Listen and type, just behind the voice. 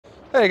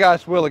Hey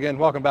guys, Will again.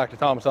 Welcome back to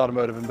Thomas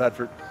Automotive in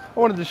Bedford. I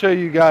wanted to show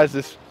you guys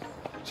this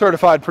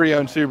certified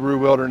pre-owned Subaru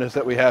Wilderness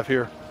that we have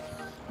here.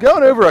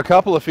 Going over a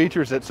couple of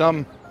features that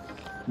some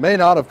may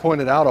not have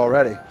pointed out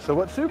already. So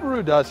what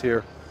Subaru does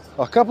here,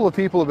 a couple of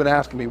people have been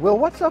asking me, Will,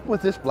 what's up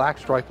with this black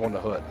stripe on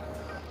the hood?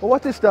 Well,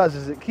 what this does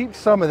is it keeps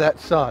some of that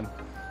sun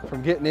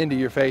from getting into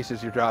your face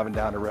as you're driving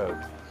down the road.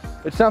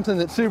 It's something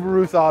that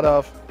Subaru thought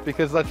of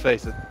because, let's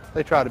face it,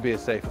 they try to be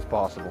as safe as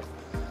possible.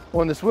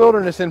 Well, in this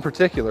Wilderness in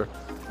particular,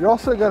 you're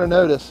also going to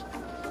notice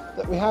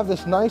that we have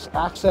this nice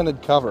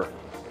accented cover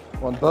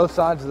on both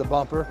sides of the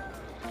bumper.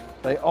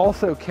 They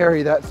also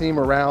carry that theme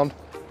around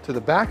to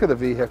the back of the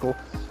vehicle,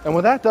 and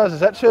what that does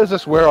is that shows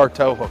us where our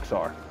tow hooks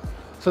are.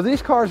 So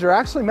these cars are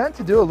actually meant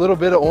to do a little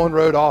bit of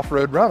on-road,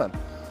 off-road running.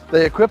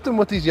 They equip them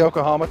with these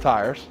Yokohama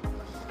tires.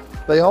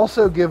 They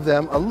also give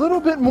them a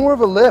little bit more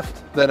of a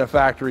lift than a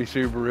factory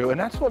Subaru, and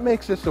that's what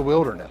makes this a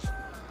Wilderness.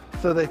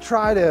 So they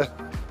try to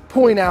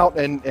point out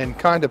and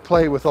kind of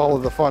play with all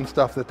of the fun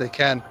stuff that they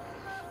can.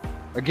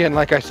 Again,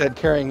 like I said,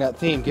 carrying that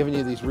theme, giving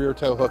you these rear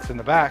tow hooks in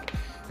the back.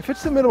 If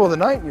it's the middle of the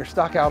night and you're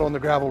stuck out on the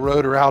gravel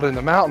road or out in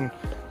the mountain,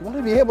 you want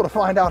to be able to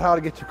find out how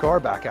to get your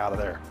car back out of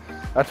there.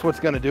 That's what's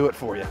going to do it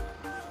for you.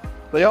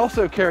 They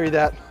also carry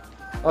that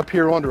up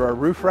here under our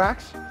roof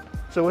racks.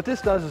 So what this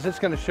does is it's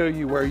going to show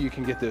you where you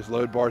can get those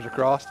load bars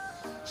across.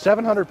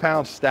 700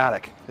 pounds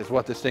static is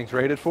what this thing's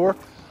rated for.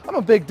 I'm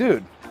a big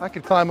dude. I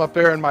could climb up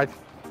there in my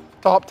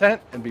top tent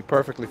and be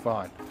perfectly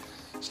fine.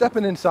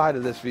 Stepping inside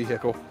of this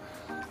vehicle,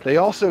 they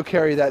also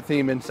carry that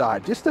theme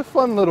inside. Just a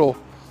fun little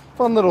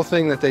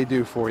thing that they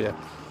do for you.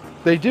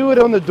 They do it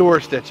on the door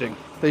stitching.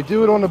 They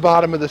do it on the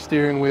bottom of the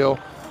steering wheel.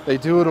 They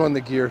do it on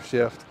the gear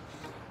shift.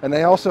 And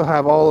they also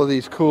have all of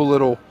these cool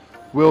little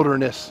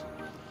Wilderness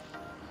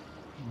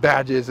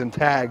badges and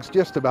tags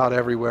just about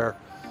everywhere.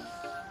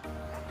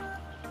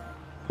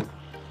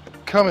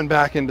 Coming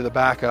back into the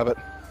back of it,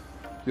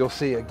 you'll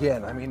see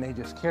again, I mean, they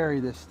just carry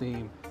this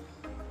theme.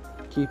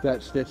 Keep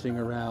that stitching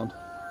around.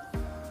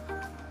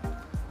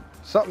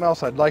 Something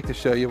else I'd like to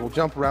show you, we'll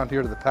jump around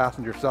here to the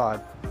passenger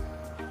side.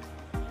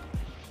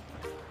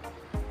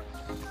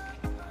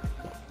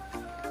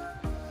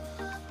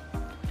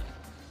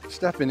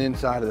 Stepping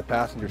inside of the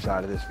passenger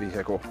side of this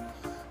vehicle,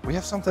 we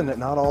have something that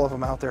not all of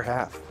them out there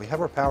have. We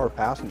have our power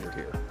passenger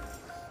here.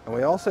 And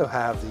we also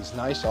have these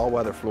nice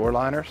all-weather floor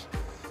liners.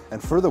 And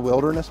for the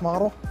Wilderness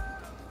model,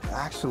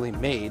 actually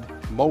made,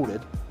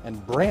 molded,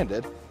 and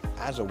branded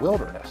as a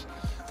Wilderness.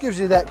 Gives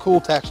you that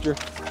cool texture,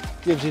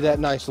 gives you that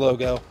nice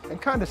logo,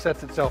 and kind of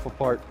sets itself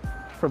apart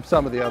from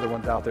some of the other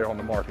ones out there on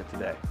the market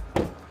today.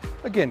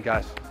 Again,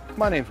 guys,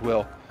 my name's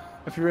Will.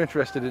 If you're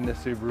interested in this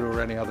Subaru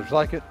or any others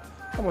like it,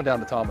 come on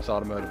down to Thomas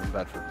Automotive in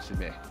Bedford to see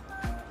me.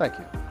 Thank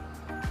you.